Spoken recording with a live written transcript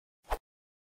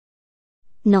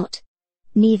not,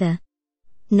 neither,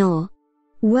 nor.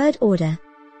 word order.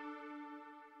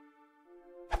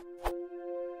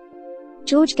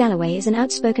 George Galloway is an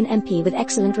outspoken MP with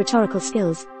excellent rhetorical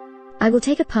skills. I will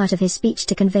take a part of his speech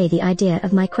to convey the idea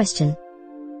of my question.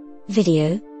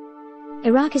 Video.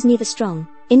 Iraq is neither strong,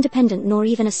 independent nor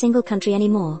even a single country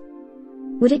anymore.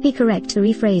 Would it be correct to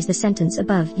rephrase the sentence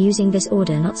above using this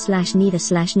order not / neither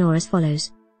 / nor as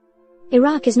follows?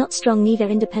 Iraq is not strong, neither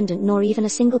independent nor even a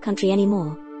single country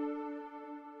anymore.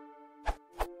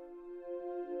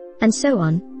 And so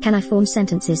on. Can I form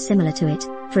sentences similar to it?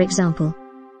 For example,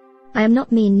 I am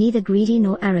not mean, neither greedy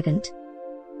nor arrogant.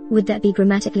 Would that be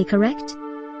grammatically correct?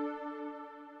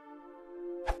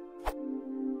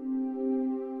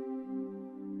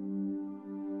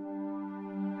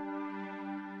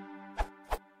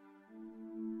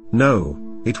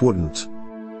 No, it wouldn't.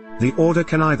 The order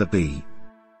can either be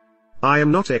I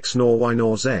am not X nor Y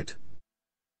nor Z.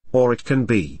 Or it can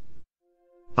be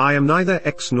I am neither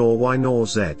X nor Y nor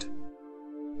Z.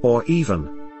 Or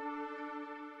even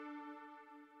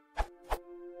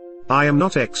I am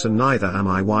not X and neither am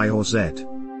I Y or Z.